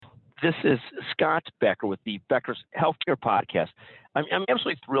This is Scott Becker with the Becker's Healthcare Podcast. I'm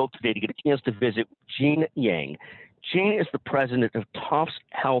absolutely thrilled today to get a chance to visit Jean Yang. Jean is the president of Tufts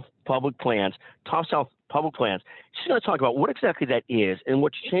Health Public Plans. Tufts Health Public Plans. She's going to talk about what exactly that is and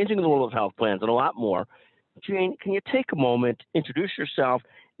what's changing in the world of health plans and a lot more. Jean, can you take a moment, introduce yourself,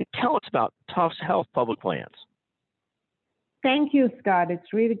 and tell us about Tufts Health Public Plans? Thank you, Scott.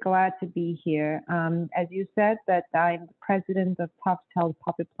 It's really glad to be here. As you said, that I'm the president of Tufts Health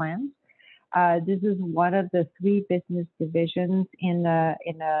Public Plans. This is one of the three business divisions in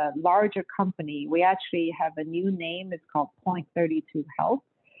a larger company. We actually have a new name. It's called Point 32 Health.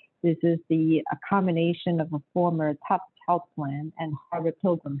 This is a combination of a former Tufts Health Plan and Harvard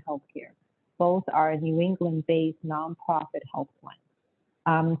Pilgrim Healthcare. Both are New England-based nonprofit health plans.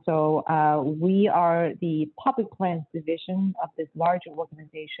 So we are the public plans division of this larger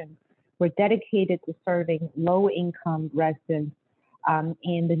organization. We're dedicated to serving low-income residents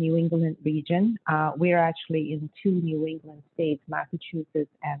in the New England region. We're actually in two New England states,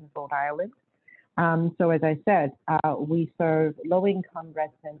 Massachusetts and Rhode Island. So as I said, we serve low-income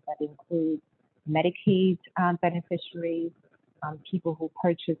residents that include Medicaid beneficiaries, people who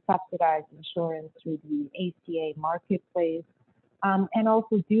purchase subsidized insurance through the ACA marketplace, and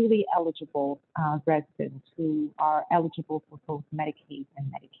also duly eligible residents who are eligible for both Medicaid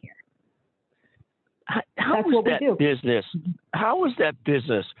and Medicare. How is that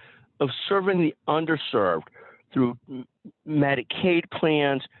business of serving the underserved through Medicaid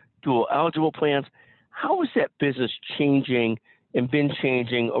plans, dual eligible plans, how is that business changing and been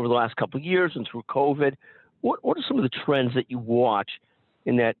changing over the last couple of years and through COVID? What are some of the trends that you watch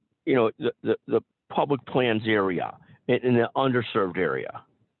in that, the public plans area, in the underserved area?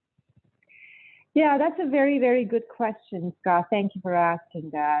 Yeah, that's a very, very good question, Scott. Thank you for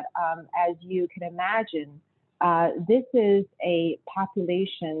asking that. As you can imagine, this is a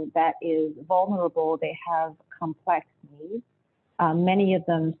population that is vulnerable. They have complex needs. Many of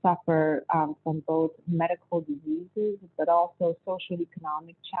them suffer from both medical diseases, but also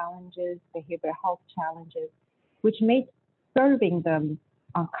socioeconomic challenges, behavioral health challenges, which makes serving them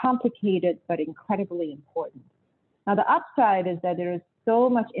complicated but incredibly important. Now, the upside is that there is so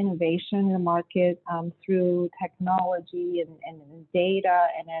much innovation in the market through technology and data,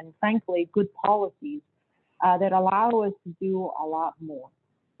 and then, frankly, good policies that allow us to do a lot more.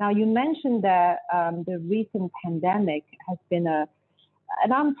 Now, you mentioned that the recent pandemic has been an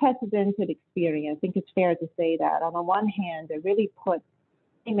unprecedented experience. I think it's fair to say that. On the one hand, it really put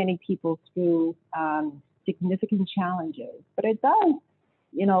many people through significant challenges, but it does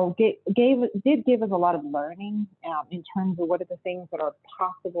did give us a lot of learning in terms of what are the things that are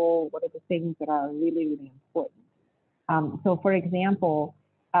possible, what are the things that are really, really important. So, for example,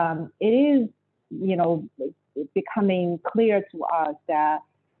 it is, becoming clear to us that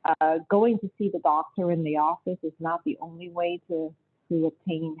going to see the doctor in the office is not the only way to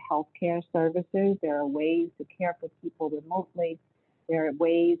obtain healthcare services. There are ways to care for people remotely. There are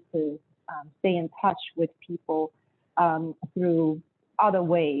ways to stay in touch with people through other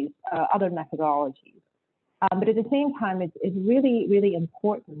ways, other methodologies. But at the same time, it's really, really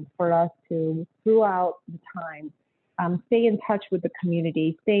important for us to, throughout the time, stay in touch with the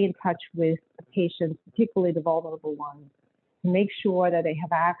community, stay in touch with the patients, particularly the vulnerable ones, to make sure that they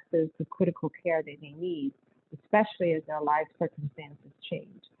have access to critical care that they need, especially as their life circumstances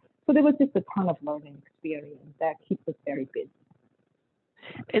change. So there was just a ton of learning experience that keeps us very busy.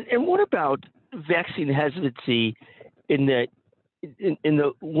 And what about vaccine hesitancy in the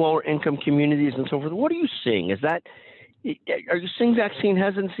lower income communities and so forth? What are you seeing? Are you seeing vaccine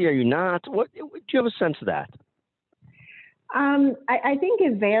hesitancy? Are you not? Do you have a sense of that? I think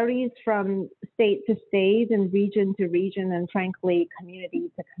it varies from state to state and region to region and, frankly, community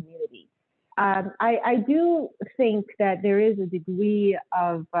to community. I do think that there is a degree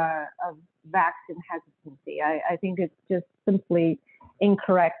of vaccine hesitancy. I think it's just simply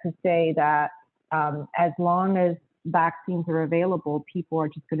incorrect to say that as long as vaccines are available, people are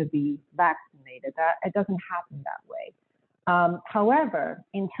just going to be vaccinated. It doesn't happen that way. However,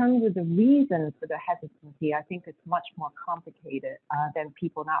 in terms of the reasons for the hesitancy, I think it's much more complicated than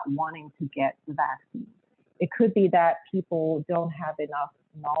people not wanting to get the vaccine. It could be that people don't have enough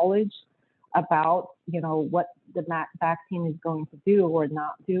knowledge about, what the vaccine is going to do or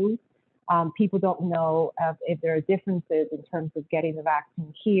not do. People don't know if there are differences in terms of getting the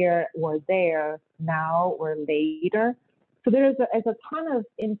vaccine here or there, now or later. So there's a ton of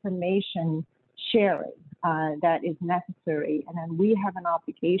information sharing that is necessary, and then we have an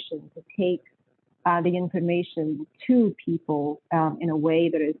obligation to take the information to people in a way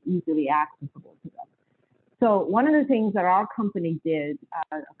that is easily accessible to them. So one of the things that our company did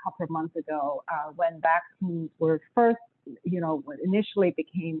a couple of months ago, when vaccines were first, initially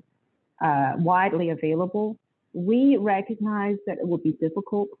became widely available, we recognized that it would be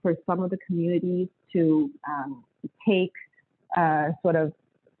difficult for some of the communities to take sort of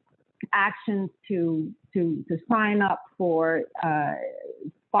actions to sign up for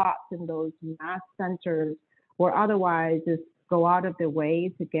spots in those mass centers or otherwise just go out of their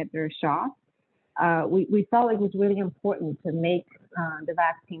way to get their shots. We felt it was really important to make the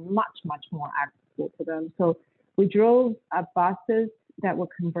vaccine much, much more accessible to them. So we drove buses that were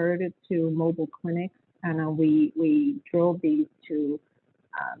converted to mobile clinics, and we drove these to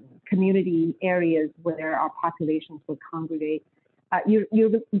community areas where our populations would congregate. You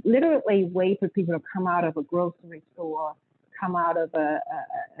literally wait for people to come out of a grocery store, come out of a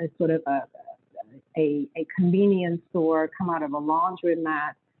sort of a convenience store, come out of a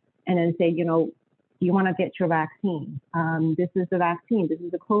laundromat, and then say, you want to get your vaccine. This is the vaccine. This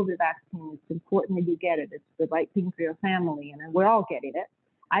is the COVID vaccine. It's important that you get it. It's the right thing for your family, and we're all getting it.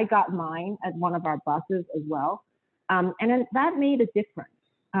 I got mine at one of our buses as well, and then that made a difference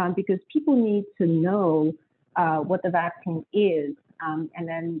because people need to know what the vaccine is, and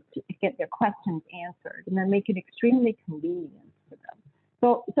then to get their questions answered, and then make it extremely convenient for them.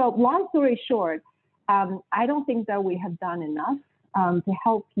 So long story short, I don't think that we have done enough to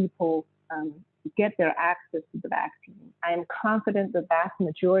help people get their access to the vaccine. I am confident the vast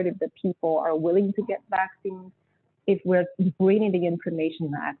majority of the people are willing to get vaccines if we're bringing the information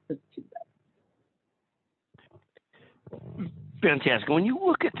and access to them. Fantastic. When you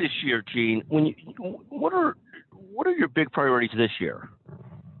look at this year, Jean, what are your big priorities this year?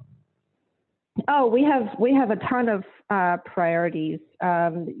 Oh, we have a ton of priorities.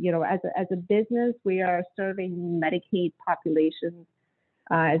 As a business, we are serving Medicaid populations.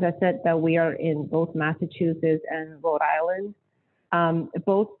 As I said, that we are in both Massachusetts and Rhode Island.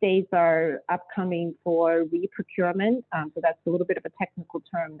 Both states are upcoming for reprocurement. So that's a little bit of a technical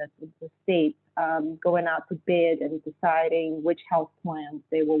term. That's the state going out to bid and deciding which health plans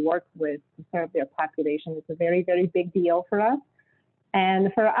they will work with to serve their population. It's a very, very big deal for us.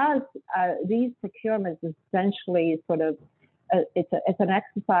 And for us, these procurements essentially sort of, it's an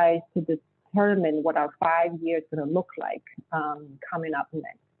exercise to determine what our 5 years is going to look like coming up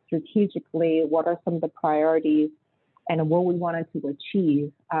next. Strategically, what are some of the priorities and what we wanted to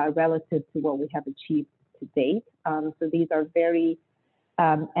achieve relative to what we have achieved to date. So these are very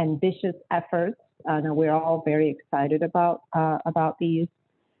ambitious efforts, and we're all very excited about these.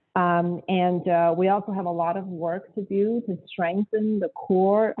 And we also have a lot of work to do to strengthen the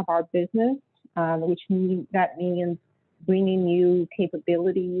core of our business, which means bringing new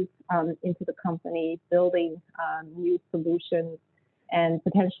capabilities into the company, building new solutions, and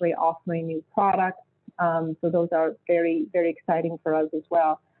potentially offering new products. So those are very, very exciting for us as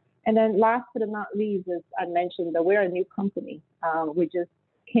well. And then last but not least, as I mentioned, that we're a new company. We just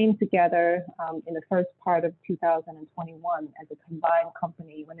came together in the first part of 2021 as a combined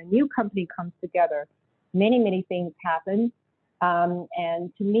company. When a new company comes together, many, many things happen.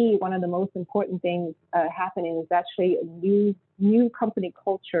 And to me, one of the most important things happening is actually a new company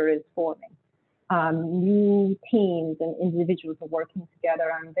culture is forming. New teams and individuals are working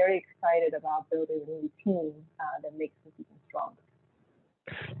together. I'm very excited about building a new team that makes us even stronger.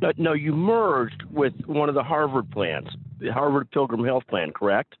 Now, you merged with one of the Harvard plans, the Harvard Pilgrim Health Plan,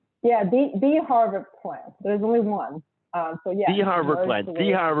 correct? Yeah, the Harvard plan. There's only one. So yeah. The Harvard plan.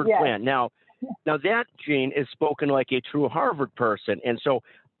 The Harvard plan. Now that, Jean, is spoken like a true Harvard person, and so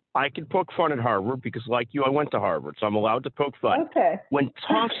I can poke fun at Harvard because, like you, I went to Harvard, so I'm allowed to poke fun. Okay. When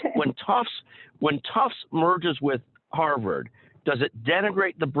Tufts merges with Harvard, does it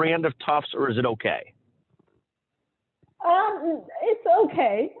denigrate the brand of Tufts, or is it okay? It's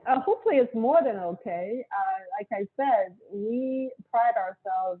okay. Hopefully, it's more than okay. Like I said, we pride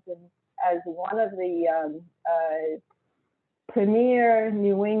ourselves as one of the premier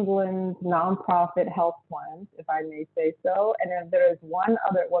New England nonprofit health plans, if I may say so. And then there is one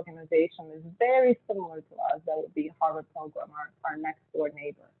other organization that's very similar to us, that would be Harvard Pilgrim, our next door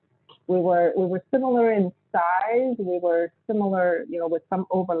neighbor. We were similar in size. We were similar, with some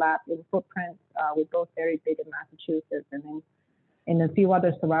overlap in footprint. We're both very big in Massachusetts, and then in a few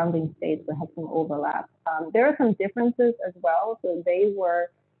other surrounding states we have some overlap. There are some differences as well. So they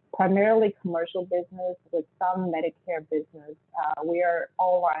were primarily commercial business with some Medicare business. We are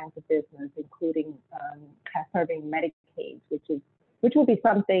all lines of business, including serving Medicaid, which will be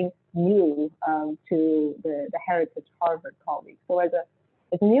something new to the Heritage Harvard colleagues. So as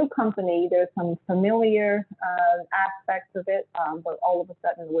it's a new company. There's some familiar aspects of it, but all of a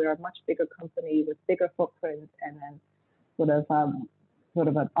sudden we're a much bigger company with bigger footprints and then sort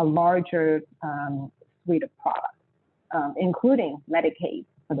of a larger suite of products, including Medicaid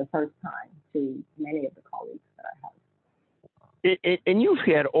for the first time to many of the colleagues that I have. And you've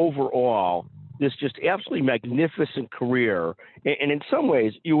had overall this just absolutely magnificent career, and in some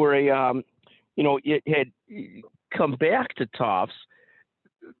ways you were it had come back to Tufts.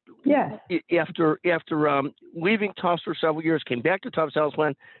 Yes. After leaving Tufts for several years, came back to Tufts Health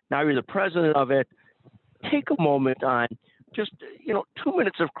Plan. Now you're the president of it. Take a moment on just 2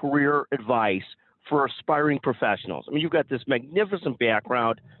 minutes of career advice for aspiring professionals. I mean, you've got this magnificent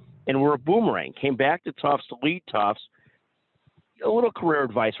background, and we're a boomerang. Came back to Tufts to lead Tufts. A little career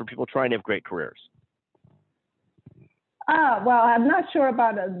advice for people trying to have great careers. Well, I'm not sure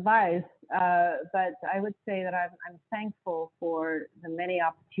about advice, but I would say that I'm thankful for the many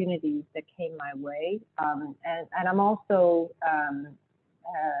opportunities that came my way, and I'm also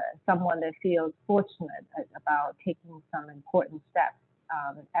someone that feels fortunate about taking some important steps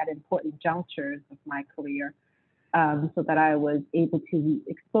at important junctures of my career, so that I was able to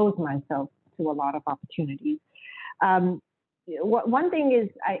expose myself to a lot of opportunities. One thing is,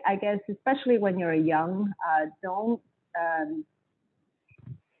 I guess, especially when you're young, don't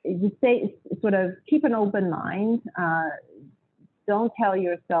sort of keep an open mind. Don't tell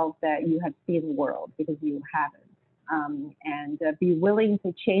yourself that you have seen the world, because you haven't. And be willing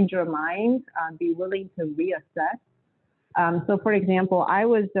to change your mind, be willing to reassess. So for example, I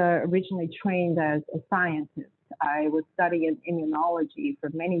was originally trained as a scientist. I was studying immunology for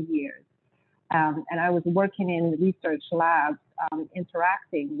many years. And I was working in research labs,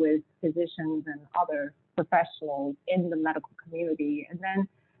 interacting with physicians and other professionals in the medical community. And then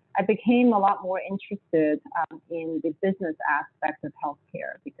I became a lot more interested in the business aspect of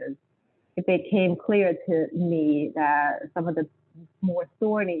healthcare, because it became clear to me that some of the more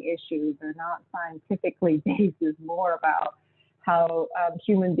thorny issues are not scientifically based, it's more about how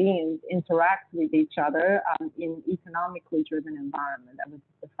human beings interact with each other in economically driven environment. That was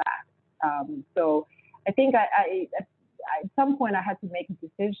the fact. So I think at some point I had to make a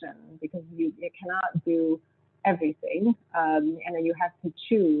decision, because you cannot do everything, and then you have to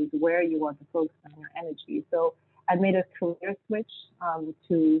choose where you want to focus on your energy. So I made a career switch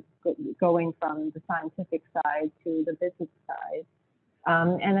to going from the scientific side to the business side.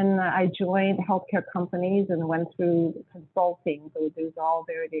 And then I joined healthcare companies and went through consulting. So there's all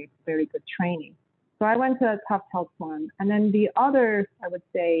very, very good training. So I went to Tufts Health Plan. And then the other, I would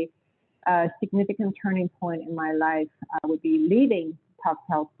say, significant turning point in my life would be leaving Tufts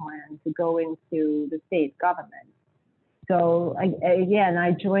Health Plan to go into the state government. So again,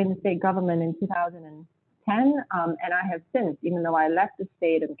 I joined the state government in 2010, and I have since, even though I left the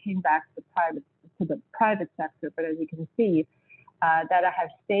state and came back to the private sector, but as you can see, that I have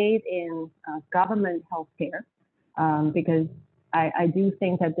stayed in government healthcare, because I do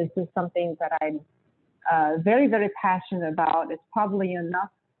think that this is something that I'm very, very passionate about. It's probably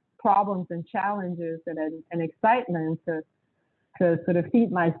enough problems and challenges and excitement to sort of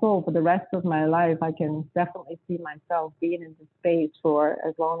feed my soul for the rest of my life. I can definitely see myself being in this space for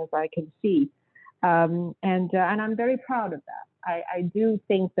as long as I can see. And I'm very proud of that. I do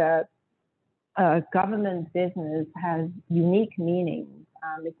think that government business has unique meanings.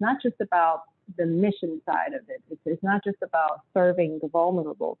 It's not just about the mission side of it. It's not just about serving the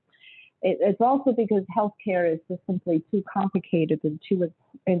vulnerable. It's also because healthcare is just simply too complicated and too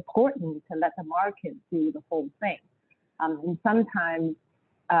important to let the market do the whole thing. And sometimes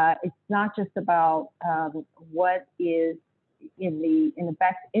it's not just about what is in the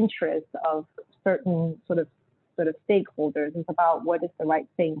best interest of certain sort of stakeholders. It's about what is the right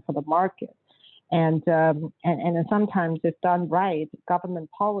thing for the market. And sometimes, if done right, government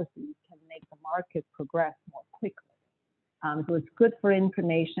policies can make the market progress more quickly. So it's good for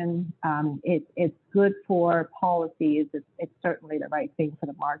information. It's good for policies. It's certainly the right thing for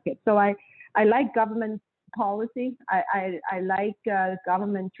the market. So I like government policy. I like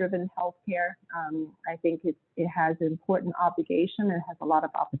government-driven healthcare. I think it has an important obligation and has a lot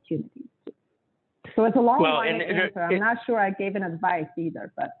of opportunities too. So it's a long-winded answer. I'm not sure I gave an advice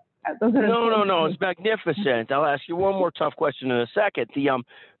either, but those are no. It's magnificent. I'll ask you one more tough question in a second.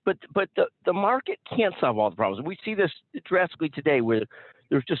 But the market can't solve all the problems. We see this drastically today, where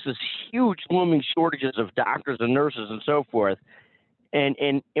there's just this huge looming shortages of doctors and nurses and so forth, and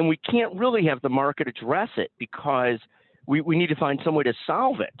we can't really have the market address it, because we need to find some way to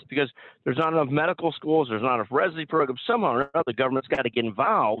solve it, because there's not enough medical schools, there's not enough residency programs. Somehow or another, the government's got to get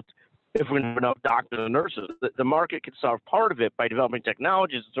involved if we have enough doctors and nurses. The market can solve part of it by developing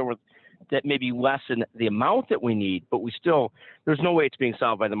technologies and so forth that maybe lessen the amount that we need, but there's no way it's being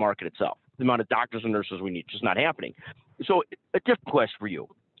solved by the market itself. The amount of doctors and nurses we need, just not happening. So a different question for you.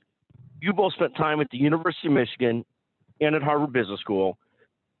 You both spent time at the University of Michigan and at Harvard Business School.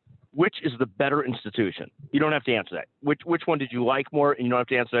 Which is the better institution? You don't have to answer that. Which one did you like more? And you don't have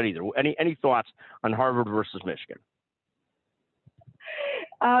to answer that either. Any thoughts on Harvard versus Michigan?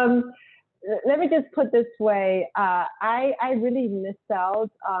 Let me just put this way. I really missed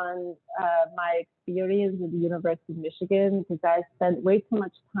out on my experience with the University of Michigan because I spent way too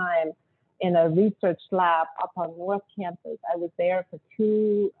much time in a research lab up on North Campus. I was there for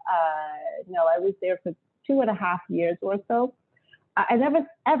 2.5 years or so. I never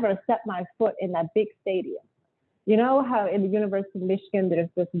ever set my foot in that big stadium. You know how in the University of Michigan there's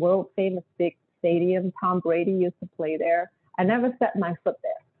this world famous big stadium, Tom Brady used to play there. I never set my foot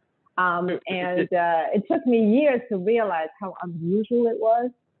there. And it took me years to realize how unusual it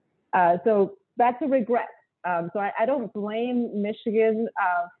was. So that's a regret. So I don't blame Michigan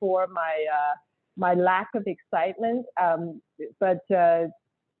for my lack of excitement. But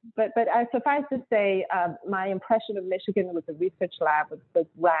I suffice to say, my impression of Michigan with the research lab was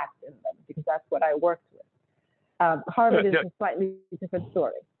rats in them because that's what I worked with. Harvard is a slightly different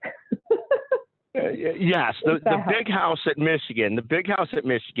story. Yes, the big house at Michigan. The big house at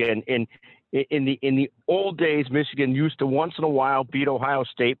Michigan in the old days, Michigan used to once in a while beat Ohio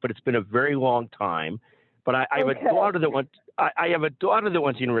State, but it's been a very long time. But I have a daughter that went. I have a daughter that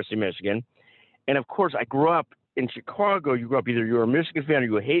went to University of Michigan, and of course, I grew up in Chicago. You grew up either you're a Michigan fan or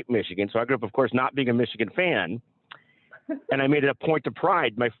you hate Michigan. So I grew up, of course, not being a Michigan fan, and I made it a point of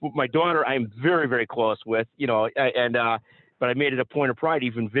pride. My daughter, I'm very very close with, but I made it a point of pride,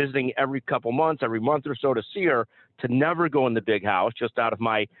 even visiting every couple months, every month or so, to see her, to never go in the big house, just out of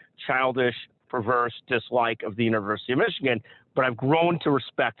my childish, perverse dislike of the University of Michigan. But I've grown to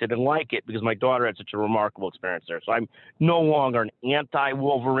respect it and like it because my daughter had such a remarkable experience there. So I'm no longer an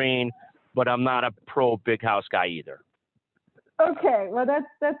anti-Wolverine, but I'm not a pro-big house guy either. Okay, well, that's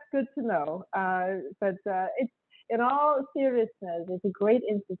good to know. But it's, in all seriousness, it's a great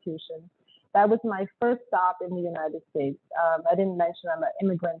institution. That was my first stop in the United States. I didn't mention I'm an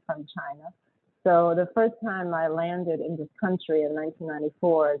immigrant from China. So the first time I landed in this country in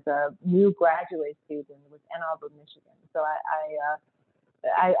 1994 as a new graduate student was Ann Arbor, Michigan. So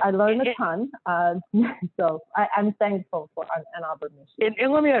I learned a ton. So I'm thankful for Ann Arbor, Michigan.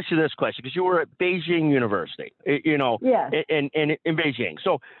 And let me ask you this question, because you were at Beijing University, yes. in Beijing.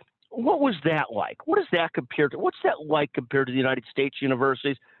 So what was that like? What's that like compared to the United States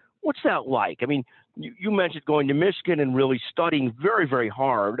universities? What's that like? I mean, you mentioned going to Michigan and really studying very, very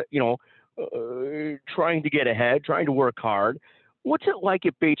hard, trying to get ahead, trying to work hard. What's it like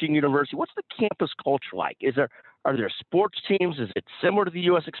at Beijing University? What's the campus culture like? Are there sports teams? Is it similar to the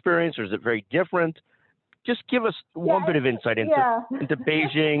U.S. experience, or is it very different? Just give us one bit of insight into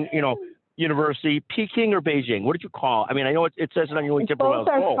Beijing, University, Peking or Beijing. What did you call? I mean, I know it says it on your LinkedIn profile. Both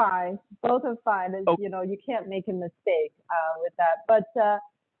are fine. Both are fine. You can't make a mistake with that. But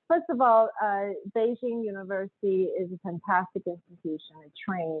first of all, Beijing University is a fantastic institution. It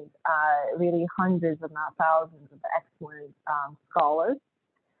trains really hundreds, if not thousands, of excellent scholars.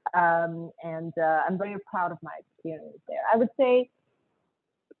 And I'm very proud of my experience there. I would say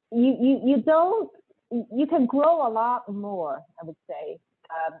you can grow a lot more, I would say,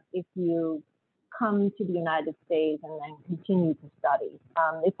 if you come to the United States and then continue to study.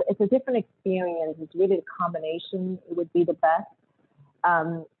 It's a different experience. It's really a combination. It would be the best.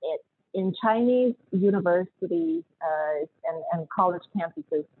 In Chinese universities and college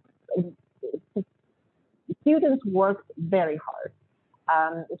campuses, students work very hard.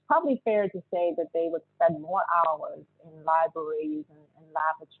 It's probably fair to say that they would spend more hours in libraries and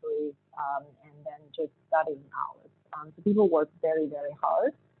laboratories and then just studying hours. So people work very, very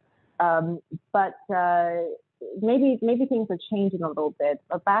hard. But maybe things are changing a little bit.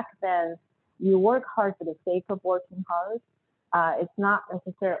 But back then, you work hard for the sake of working hard. It's not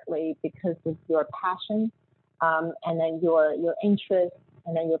necessarily because of your passion and then your interest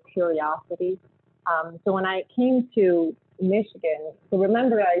and then your curiosity. So when I came to Michigan, so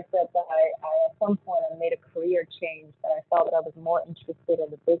remember I said that I at some point I made a career change, that I felt that I was more interested in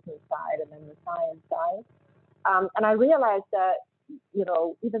the business side and then the science side. And I realized that,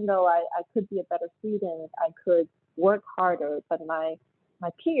 even though I could be a better student, I could work harder, but my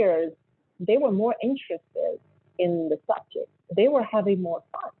peers, they were more interested in the subject. They were having more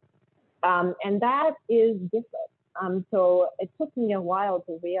fun. And that is different. So it took me a while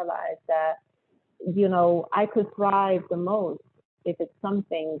to realize that, I could thrive the most if it's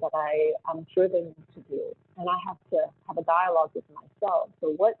something that I'm driven to do, and I have to have a dialogue with myself. So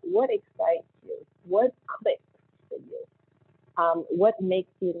what excites you? What clicks for you? What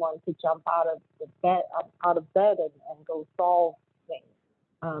makes you want to jump out of bed and go solve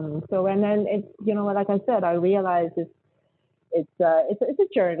things? So and then it's, you know, like I said, I realized it's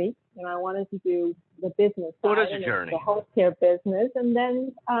a journey, and I wanted to do the business side. What is a journey? The healthcare business, and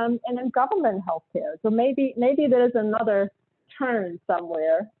then government healthcare. So maybe there's another turn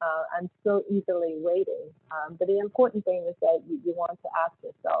somewhere. I'm still eagerly waiting. But the important thing is that you want to ask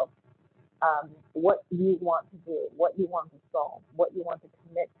yourself what you want to do, what you want to solve, what you want to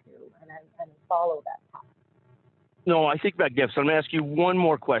commit to, and follow that path. No, I think about gifts. I'm going to ask you one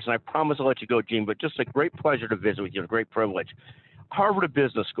more question. I promise I'll let you go, Jean, but just a great pleasure to visit with you, a great privilege. Harvard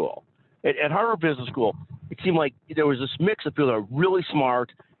Business School. At Harvard Business School, it seemed like there was this mix of people that were really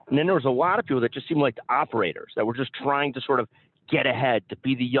smart, and then there was a lot of people that just seemed like the operators that were just trying to sort of get ahead, to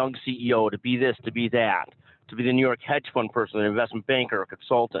be the young CEO, to be this, to be that, to be the New York hedge fund person, an investment banker, a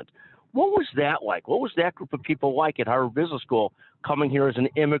consultant. What was that like? What was that group of people like at Harvard Business School, coming here as an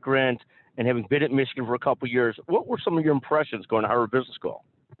immigrant and having been at Michigan for a couple of years? What were some of your impressions going to Harvard Business School?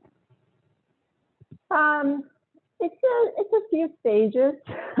 It's a few stages.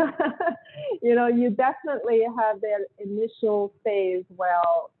 You know, you definitely have that initial phase.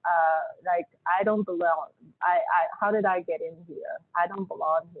 Well, like, I don't belong. How did I get in here? I don't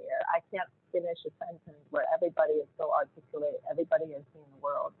belong here. I can't finish a sentence where everybody is so articulate. Everybody has seen the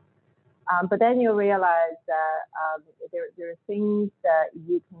world. But then you realize that there are things that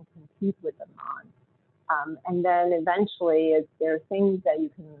you can compete with them on. And then eventually there are things that you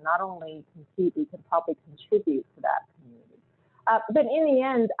can not only compete, you can probably contribute to that community. But in the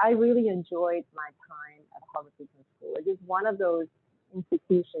end, I really enjoyed my time at Harvard Business School. It is one of those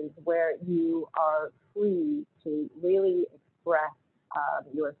institutions where you are free to really express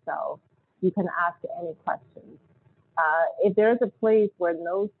yourself. You can ask any questions. If there's a place where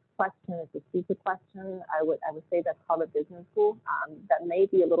no question is a stupid question, I would say that's Harvard Business School. That may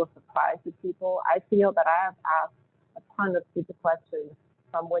be a little surprise to people. I feel that I have asked a ton of stupid questions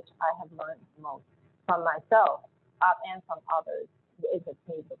from which I have learned the most from myself and from others. It's a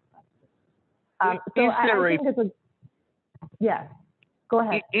table question. So I think it's a, yes, go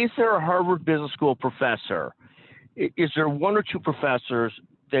ahead. Is there a Harvard Business School professor? Is there one or two professors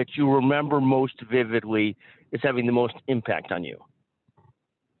that you remember most vividly as having the most impact on you?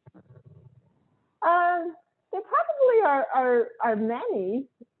 There probably are many,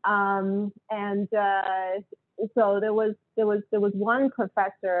 so there was one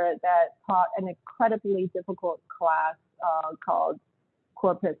professor that taught an incredibly difficult class called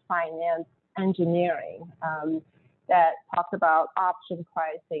Corporate Finance Engineering that talked about option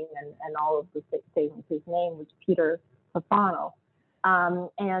pricing and all of the things. His name was Peter Fafano.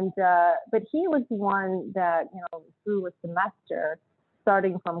 But he was the one that, you know, through a semester,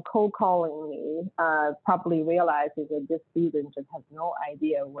 starting from cold calling me, probably realizes that this student just has no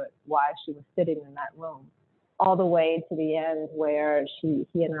idea why she was sitting in that room, all the way to the end where he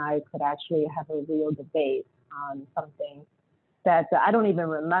and I could actually have a real debate on something that I don't even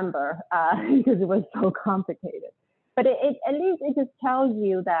remember because it was so complicated. But at least it just tells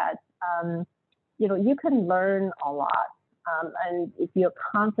you that, you know, you can learn a lot. And if you're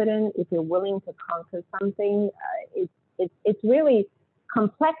confident, if you're willing to conquer something, it's really,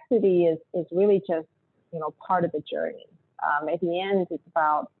 complexity is really just, you know, part of the journey. At the end, it's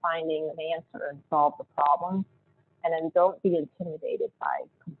about finding an answer and solve the problem, and then don't be intimidated by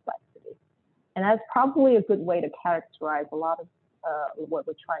complexity. And that's probably a good way to characterize a lot of what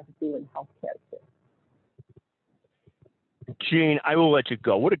we're trying to do in healthcare too. Jean, I will let you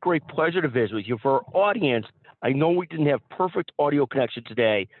go. What a great pleasure to visit with you. For our audience, I know we didn't have perfect audio connection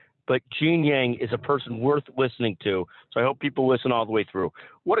today, but Jean Yang is a person worth listening to. So I hope people listen all the way through.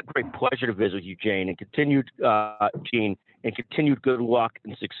 What a great pleasure to visit with you, Jean, and Jean, and continued good luck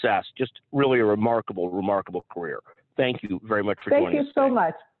and success. Just really a remarkable, remarkable career. Thank you very much for joining us. Thank you so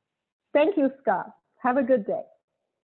much. Thank you, Scott. Have a good day.